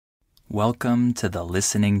Welcome to the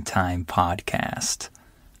Listening Time Podcast.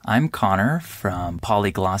 I'm Connor from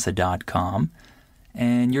polyglossa.com,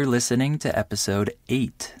 and you're listening to episode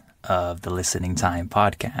 8 of the Listening Time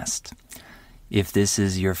Podcast. If this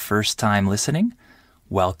is your first time listening,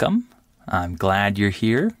 welcome. I'm glad you're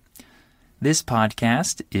here. This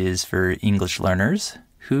podcast is for English learners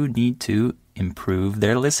who need to improve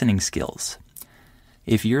their listening skills.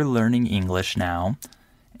 If you're learning English now,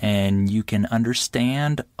 and you can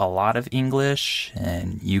understand a lot of English,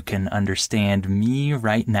 and you can understand me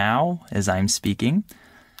right now as I'm speaking,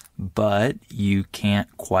 but you can't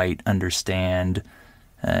quite understand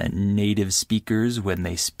native speakers when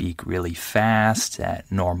they speak really fast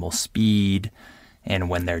at normal speed and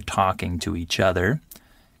when they're talking to each other.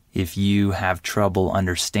 If you have trouble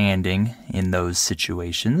understanding in those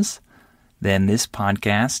situations, then this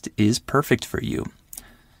podcast is perfect for you.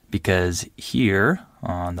 Because here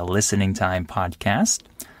on the Listening Time Podcast,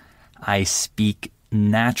 I speak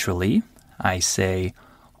naturally. I say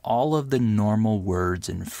all of the normal words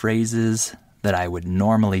and phrases that I would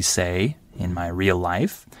normally say in my real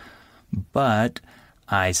life, but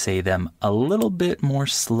I say them a little bit more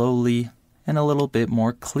slowly and a little bit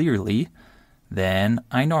more clearly than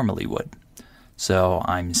I normally would. So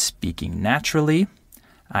I'm speaking naturally.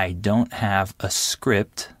 I don't have a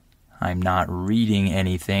script. I'm not reading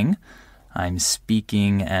anything. I'm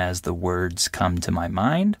speaking as the words come to my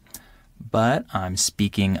mind, but I'm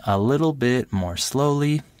speaking a little bit more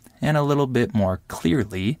slowly and a little bit more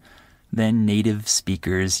clearly than native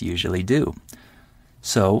speakers usually do.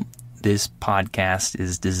 So this podcast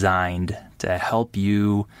is designed to help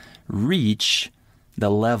you reach the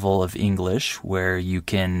level of English where you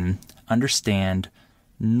can understand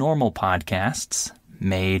normal podcasts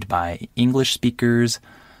made by English speakers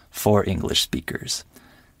for English speakers.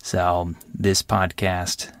 So this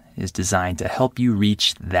podcast is designed to help you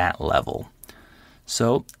reach that level.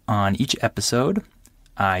 So on each episode,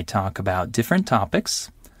 I talk about different topics.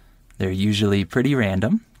 They're usually pretty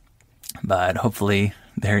random, but hopefully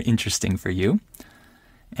they're interesting for you.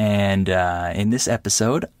 And in this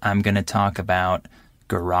episode, I'm going to talk about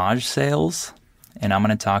garage sales, and I'm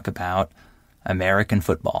going to talk about American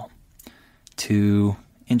football. Two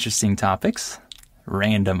interesting topics.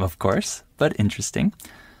 Random, of course, but interesting.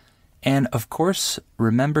 And of course,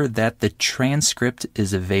 remember that the transcript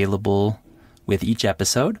is available with each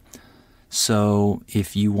episode. So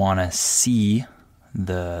if you want to see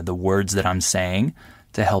the words that I'm saying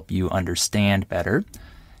to help you understand better,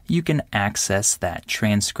 you can access that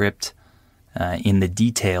transcript in the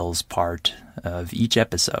details part of each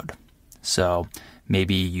episode. So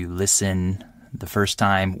maybe you listen the first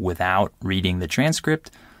time without reading the transcript,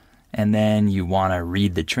 and then you want to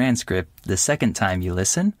read the transcript the second time you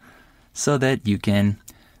listen so that you can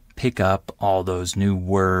pick up all those new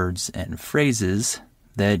words and phrases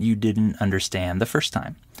that you didn't understand the first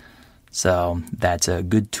time. So that's a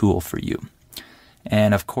good tool for you.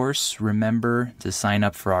 And of course, remember to sign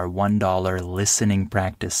up for our $1 listening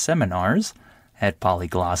practice seminars at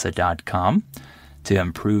polyglossa.com to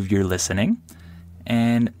improve your listening.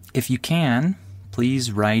 And if you can,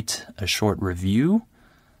 please write a short review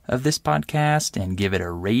of this podcast and give it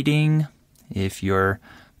a rating if your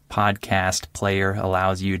podcast player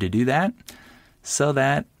allows you to do that, so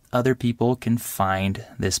that other people can find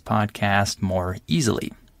this podcast more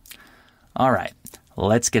easily. All right,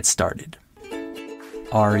 let's get started.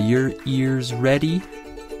 Are your ears ready?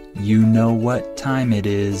 You know what time it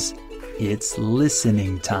is. It's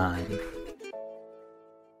listening time.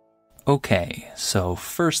 Okay, so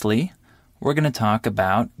firstly, we're going to talk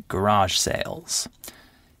about garage sales.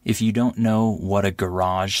 If you don't know what a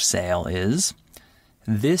garage sale is,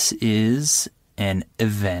 this is an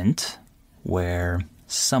event where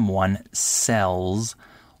someone sells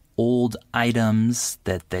old items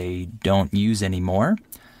that they don't use anymore,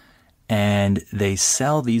 and they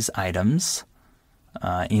sell these items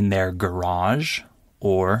in their garage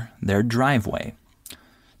or their driveway.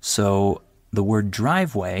 So the word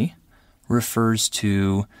driveway refers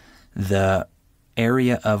to the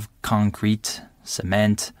area of concrete,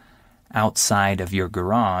 cement, outside of your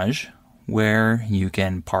garage where you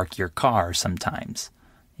can park your car sometimes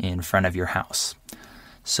in front of your house.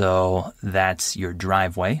 So that's your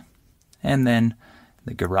driveway. And then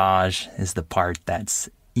the garage is the part that's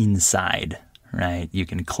inside, right? You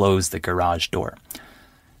can close the garage door.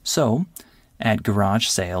 So at garage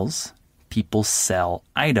sales, people sell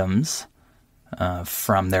items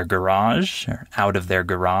from their garage or out of their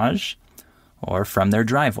garage or from their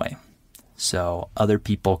driveway. So other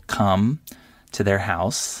people come to their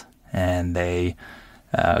house and they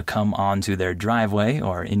come onto their driveway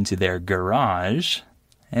or into their garage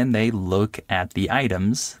and they look at the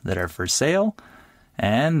items that are for sale,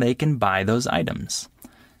 and they can buy those items.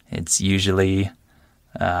 It's usually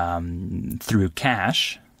through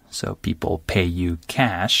cash, so people pay you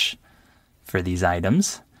cash for these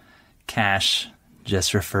items. Cash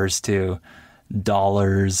just refers to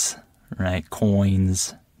dollars, right?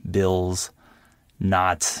 Coins, bills,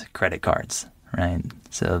 not credit cards, right?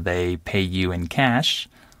 So they pay you in cash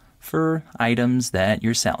for items that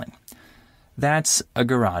you're selling. That's a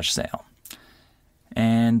garage sale.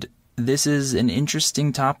 And this is an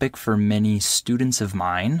interesting topic for many students of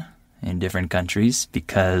mine in different countries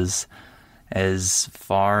because, as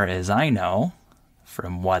far as I know,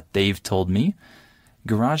 from what they've told me,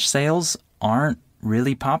 garage sales aren't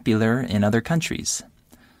really popular in other countries.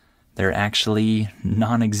 They're actually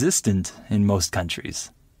non-existent in most countries,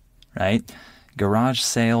 right? Garage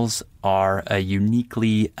sales are a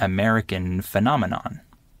uniquely American phenomenon,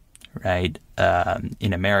 right?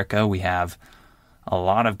 In America, we have a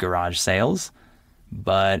lot of garage sales,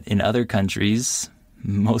 but in other countries,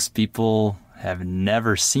 most people have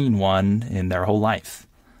never seen one in their whole life.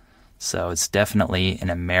 So it's definitely an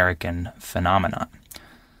American phenomenon.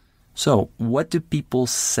 So what do people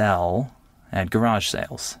sell at garage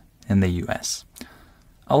sales in the U.S.?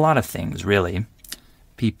 A lot of things, really.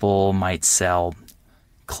 People might sell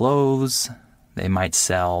clothes. They might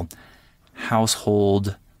sell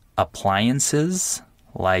household appliances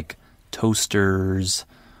like toasters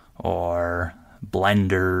or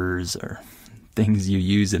blenders or things you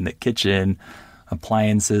use in the kitchen,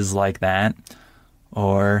 appliances like that.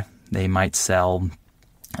 Or they might sell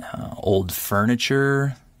old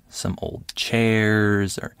furniture, some old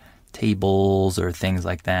chairs or tables or things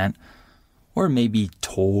like that. Or maybe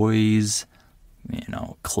toys,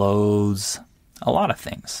 clothes, a lot of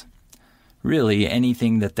things. Really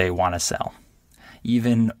anything that they want to sell.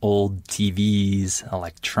 Even old TVs,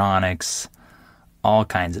 electronics, all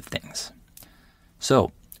kinds of things.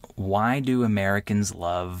 So, why do Americans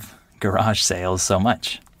love garage sales so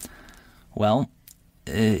much? Well,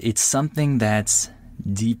 it's something that's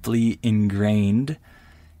deeply ingrained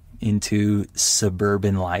into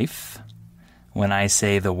suburban life. When I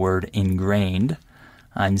say the word ingrained,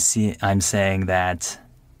 I'm saying that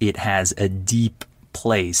it has a deep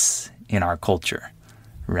place in our culture,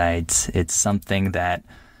 right? It's something that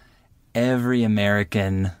every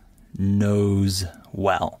American knows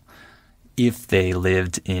well if they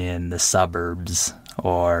lived in the suburbs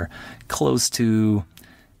or close to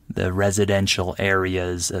the residential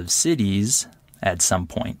areas of cities at some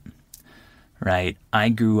point, right? I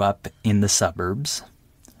grew up in the suburbs,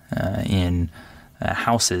 in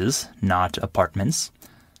houses, not apartments,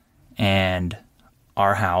 and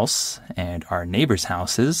our house and our neighbors'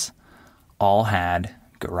 houses all had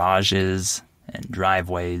garages and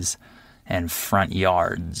driveways and front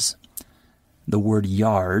yards. The word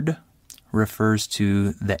yard refers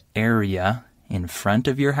to the area in front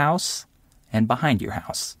of your house and behind your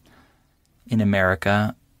house. In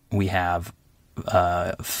America, we have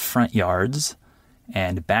front yards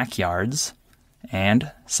and backyards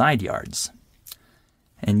and side yards.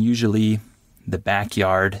 And usually the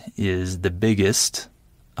backyard is the biggest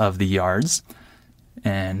of the yards,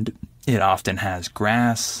 and it often has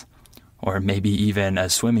grass or maybe even a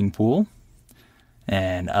swimming pool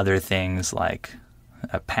and other things like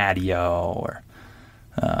a patio or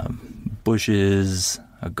bushes,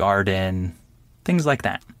 a garden, things like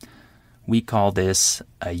that. We call this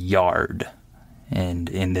a yard, and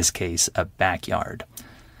in this case, a backyard.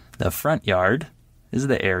 The front yard is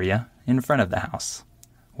the area in front of the house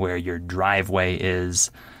where your driveway is,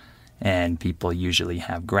 and people usually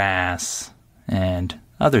have grass and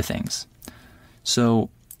other things. So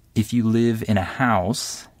if you live in a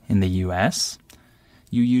house in the U.S.,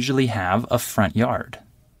 you usually have a front yard.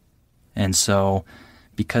 And so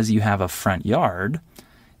because you have a front yard,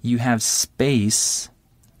 you have space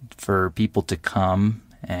for people to come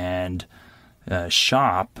and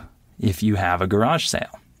shop if you have a garage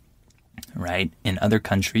sale, right? In other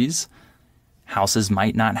countries, houses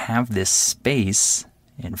might not have this space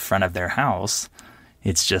in front of their house.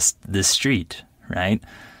 It's just the street, right?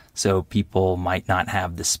 So people might not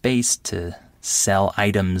have the space to sell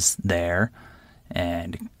items there,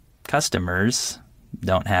 and customers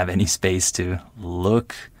don't have any space to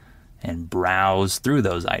look and browse through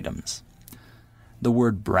those items. The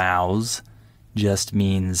word browse just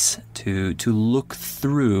means to look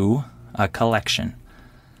through a collection.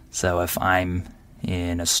 So if I'm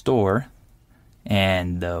in a store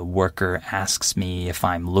and the worker asks me if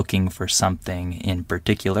I'm looking for something in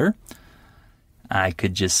particular, I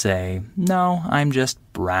could just say, no, I'm just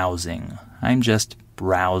browsing. I'm just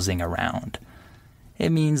browsing around.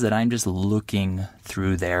 it means that I'm just looking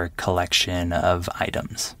through their collection of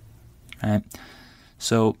items, right?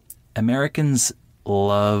 So Americans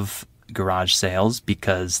love garage sales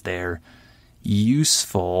because they're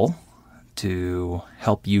useful to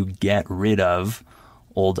help you get rid of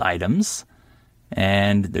old items,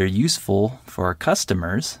 and they're useful for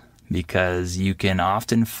customers because you can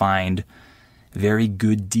often find very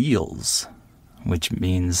good deals, which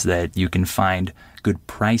means that you can find good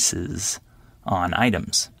prices on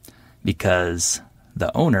items because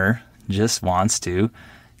the owner just wants to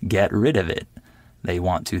get rid of it. They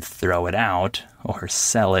want to throw it out or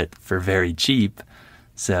sell it for very cheap.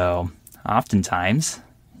 So oftentimes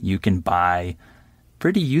you can buy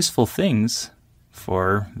pretty useful things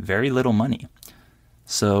for very little money.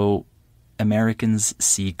 So Americans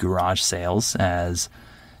see garage sales as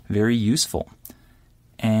very useful.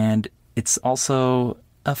 And it's also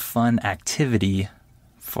a fun activity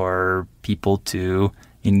for people to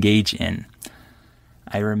engage in.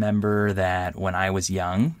 I remember that when I was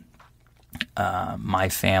young, my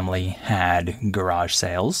family had garage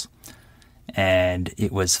sales, and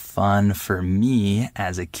it was fun for me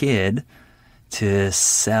as a kid to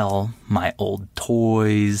sell my old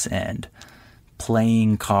toys and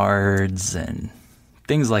playing cards and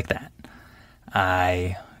things like that.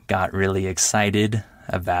 I got really excited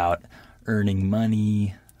about earning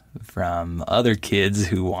money from other kids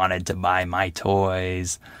who wanted to buy my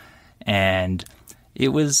toys, and it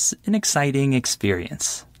was an exciting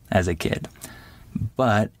experience as a kid.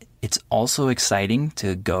 But it's also exciting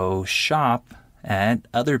to go shop at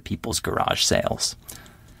other people's garage sales.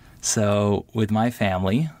 So with my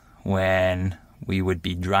family, when we would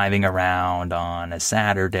be driving around on a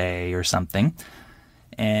Saturday or something,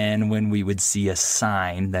 and when we would see a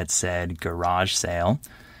sign that said garage sale,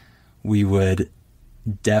 we would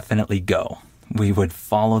definitely go. We would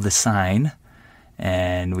follow the sign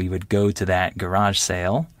and we would go to that garage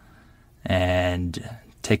sale and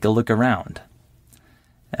take a look around.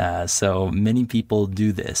 So many people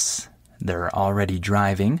do this. They're already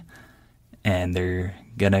driving and they're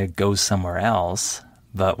going to go somewhere else,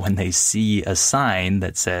 but when they see a sign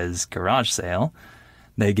that says garage sale,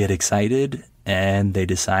 they get excited and they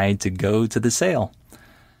decide to go to the sale.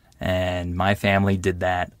 And my family did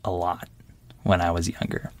that a lot when I was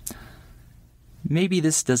younger. Maybe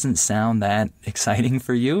this doesn't sound that exciting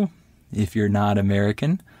for you if you're not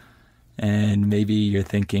American, and maybe you're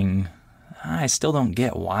thinking, I still don't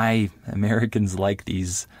get why Americans like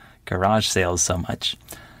these garage sales so much.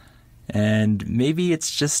 And maybe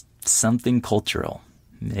it's just something cultural.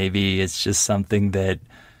 Maybe it's just something that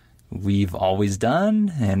we've always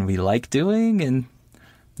done and we like doing, and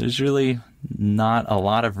there's really not a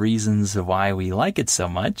lot of reasons why we like it so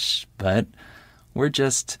much, but we're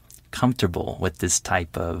just comfortable with this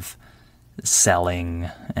type of selling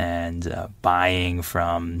and buying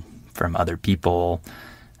from other people,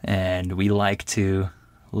 and we like to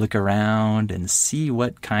look around and see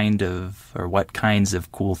what kinds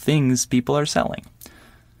of cool things people are selling.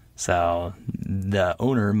 So the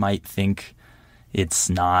owner might think it's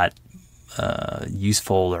not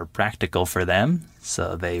useful or practical for them,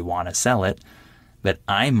 so they want to sell it. But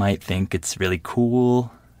I might think it's really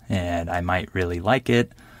cool and I might really like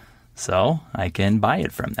it, so I can buy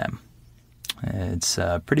it from them. It's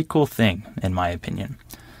a pretty cool thing, in my opinion.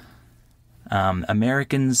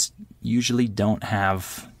 Americans usually don't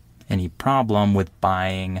have any problem with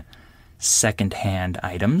buying second-hand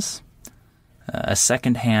items. A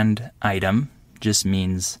second-hand item just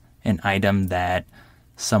means an item that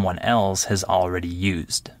someone else has already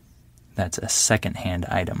used. That's a second-hand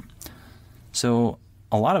item. So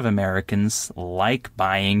a lot of Americans like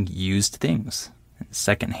buying used things,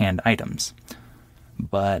 second-hand items.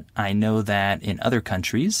 But I know that in other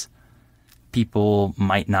countries, people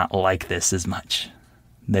might not like this as much.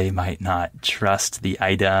 They might not trust the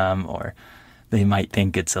item, or they might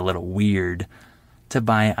think it's a little weird to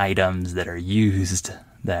buy items that are used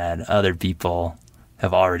that other people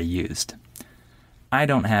have already used. I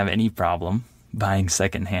don't have any problem buying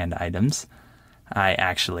secondhand items. I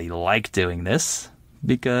actually like doing this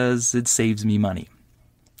because it saves me money.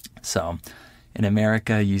 So in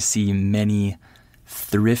America, you see many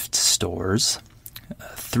thrift stores.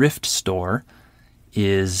 A thrift store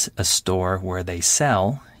is a store where they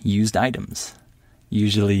sell used items,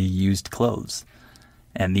 usually used clothes.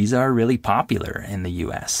 And these are really popular in the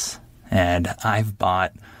US. And I've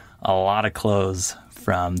bought a lot of clothes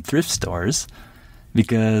from thrift stores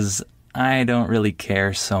because I don't really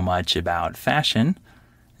care so much about fashion,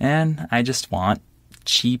 and I just want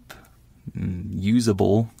cheap,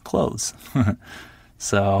 usable clothes.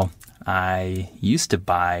 So I used to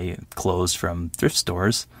buy clothes from thrift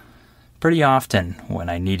stores pretty often when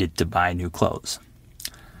I needed to buy new clothes.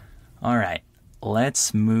 All right,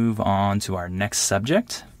 let's move on to our next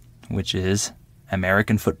subject, which is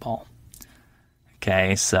American football.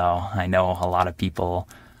 Okay, so I know a lot of people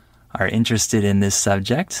are interested in this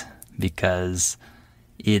subject because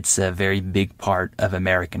it's a very big part of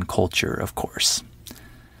American culture, of course.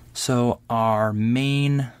 So our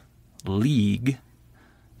main league,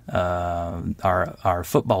 our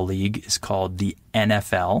football league, is called the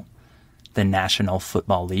NFL, the National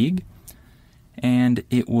Football League, and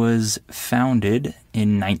it was founded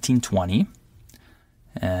in 1920,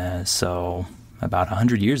 so about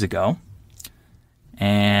 100 years ago,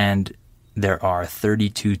 and there are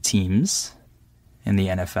 32 teams in the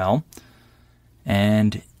NFL,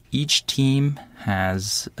 and each team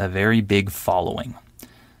has a very big following.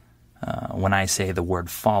 When I say the word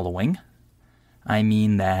following, I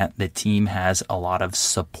mean that the team has a lot of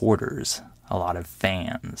supporters, a lot of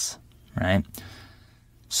fans, right?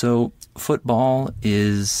 So football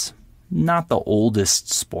is not the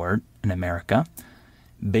oldest sport in America.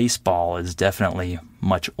 Baseball is definitely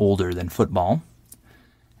much older than football.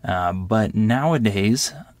 But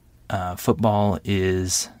nowadays, football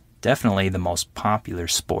is definitely the most popular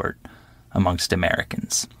sport amongst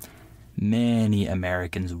Americans. Many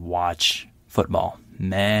Americans watch football.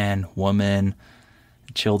 Men, women,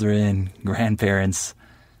 children, grandparents,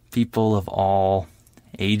 people of all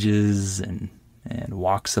ages and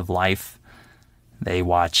walks of life, they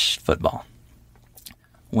watch football.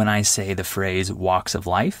 When I say the phrase walks of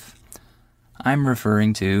life, I'm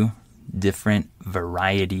referring to different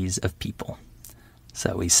varieties of people.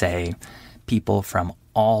 So we say people from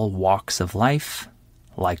all walks of life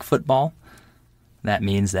like football. That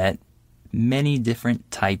means that many different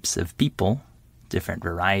types of people, different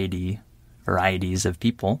varieties of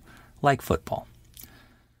people like football.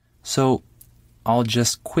 So I'll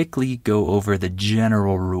just quickly go over the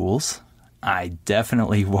general rules. I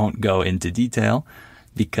definitely won't go into detail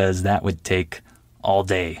because that would take all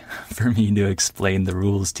day for me to explain the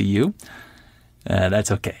rules to you.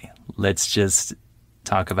 That's okay. Let's just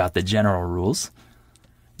talk about the general rules.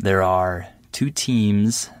 There are 2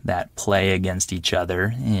 teams that play against each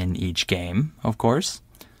other in each game, of course.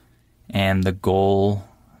 And the goal,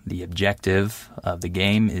 the objective of the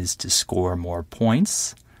game is to score more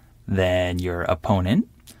points than your opponent.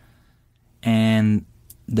 And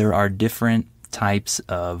there are different types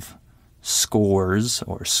of scores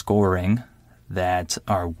or scoring that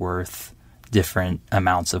are worth different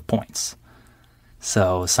amounts of points.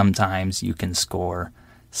 So sometimes you can score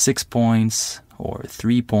 6 points or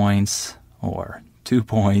 3 points or 2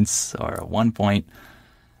 points or 1 point.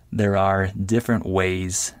 There are different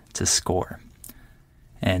ways to score.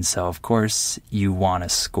 And so, of course, you want to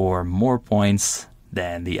score more points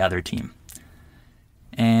than the other team.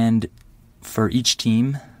 And for each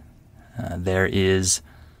team, there is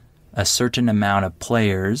a certain amount of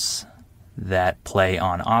players that play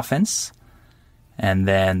on offense, and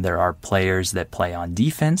then there are players that play on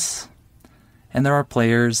defense, and there are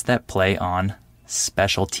players that play on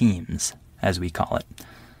special teams, as we call it.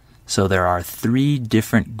 So there are 3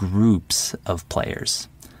 different groups of players.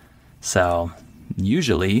 So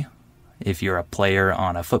usually, if you're a player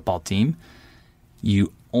on a football team,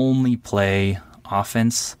 you only play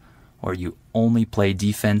offense or you only play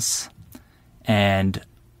defense, and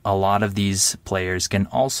a lot of these players can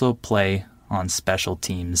also play on special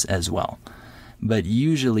teams as well. But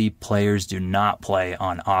usually players do not play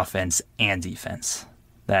on offense and defense.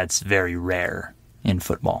 That's very rare in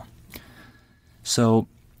football. So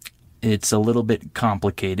it's a little bit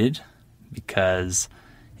complicated because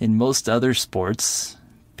in most other sports,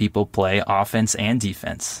 people play offense and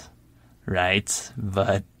defense, right?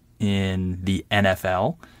 But in the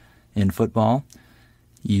NFL, in football,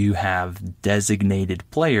 you have designated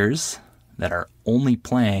players that are only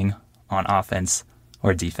playing on offense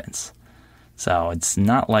or defense. So it's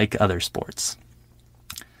not like other sports.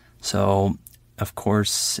 So, of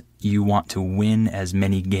course, you want to win as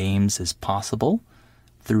many games as possible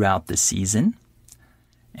throughout the season.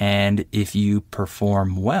 And if you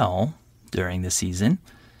perform well during the season,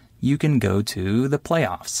 you can go to the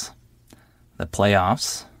playoffs. The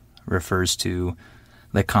playoffs refers to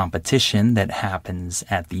the competition that happens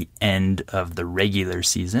at the end of the regular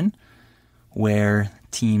season, where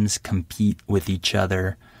teams compete with each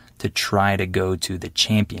other to try to go to the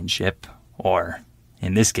championship, or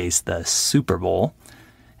in this case, the Super Bowl,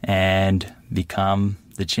 and become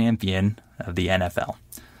the champion of the NFL.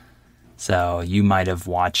 So you might have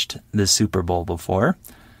watched the Super Bowl before.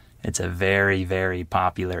 It's a very, very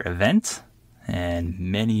popular event, and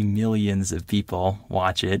many millions of people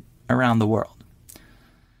watch it around the world.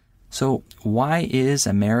 So why is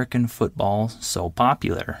American football so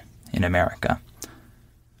popular in America?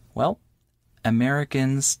 Well,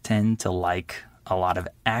 Americans tend to like a lot of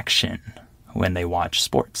action when they watch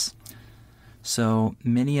sports. So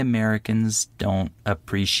many Americans don't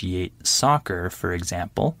appreciate soccer, for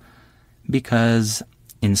example, because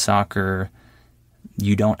in soccer,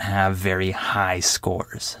 you don't have very high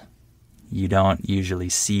scores. You don't usually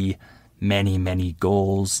see many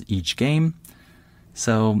goals each game.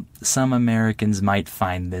 So some Americans might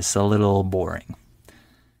find this a little boring.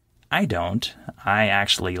 I don't. I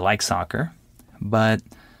actually like soccer, but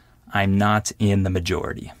I'm not in the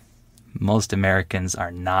majority. Most Americans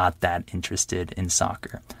are not that interested in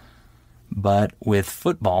soccer. But with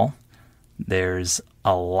football, there's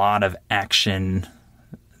a lot of action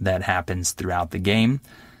that happens throughout the game.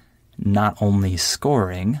 Not only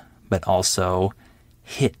scoring, but also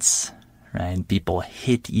hits, right? People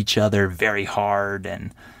hit each other very hard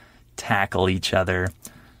and tackle each other.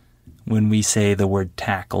 When we say the word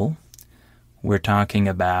tackle, we're talking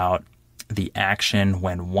about the action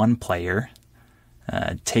when one player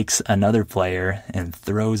takes another player and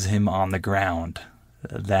throws him on the ground.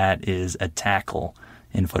 That is a tackle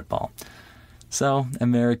in football. So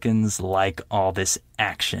Americans like all this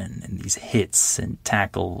action and these hits and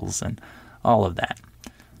tackles and all of that.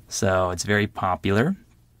 So it's very popular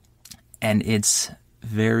and it's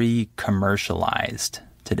very commercialized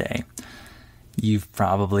today. You've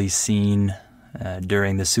probably seen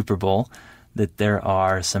during the Super Bowl that there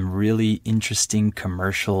are some really interesting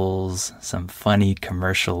commercials, some funny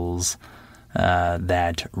commercials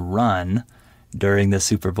that run during the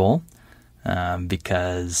Super Bowl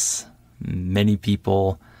because many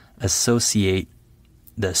people associate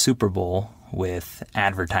the Super Bowl with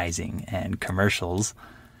advertising and commercials,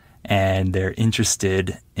 and they're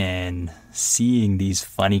interested in seeing these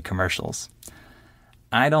funny commercials.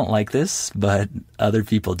 I don't like this, but other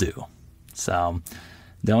people do. So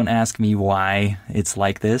don't ask me why it's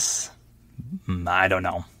like this. I don't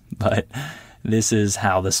know, but this is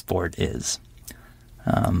how the sport is.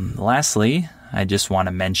 Lastly, I just want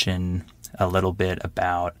to mention a little bit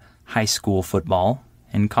about high school football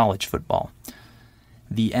and college football.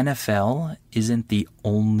 The NFL isn't the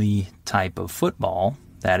only type of football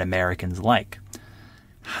that Americans like.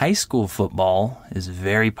 High school football is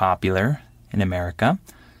very popular in America.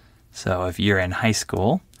 So if you're in high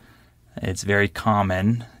school, it's very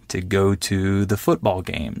common to go to the football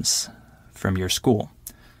games from your school.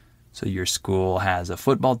 So your school has a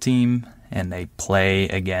football team and they play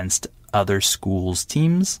against other schools'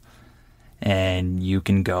 teams, and you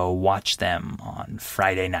can go watch them on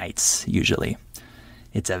Friday nights usually.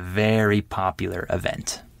 It's a very popular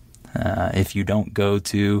event. If you don't go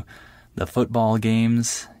to the football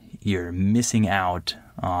games, you're missing out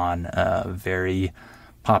on a very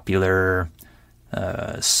popular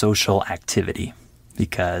social activity,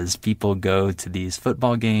 because people go to these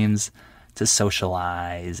football games to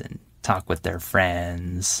socialize and talk with their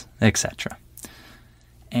friends, etc.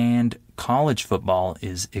 And college football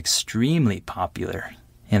is extremely popular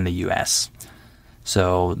in the U.S.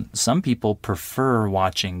 So some people prefer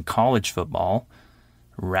watching college football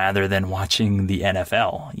rather than watching the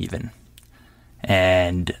NFL even.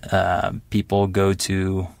 And people go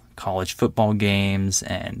to college football games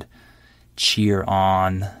and cheer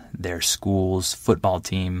on their school's football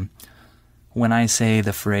team. When I say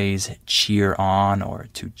the phrase cheer on or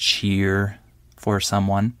to cheer for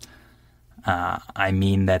someone, I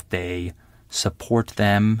mean that they support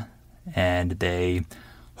them and they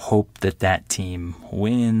hope that that team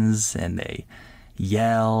wins, and they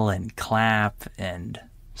yell and clap and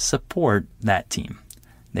support that team.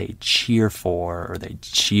 They cheer for, or they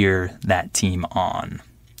cheer that team on.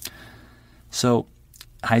 So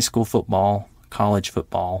high school football, college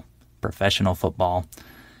football, professional football,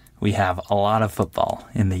 we have a lot of football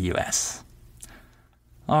in the U.S.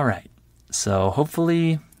 All right, so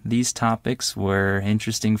hopefully these topics were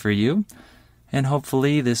interesting for you, and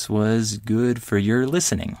hopefully this was good for your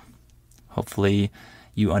listening. Hopefully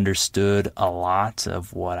you understood a lot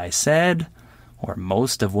of what I said, or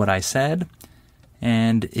most of what I said.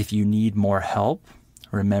 And if you need more help,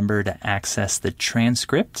 remember to access the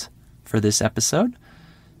transcript for this episode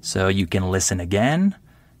so you can listen again,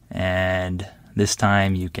 and this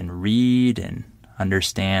time you can read and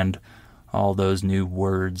understand all those new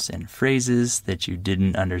words and phrases that you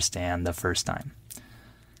didn't understand the first time.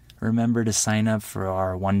 Remember to sign up for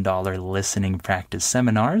our $1 listening practice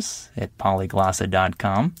seminars at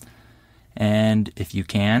polyglossa.com. And if you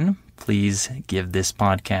can, please give this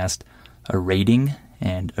podcast a rating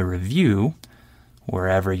and a review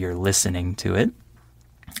wherever you're listening to it.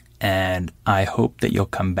 And I hope that you'll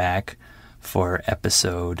come back for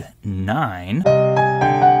episode 9.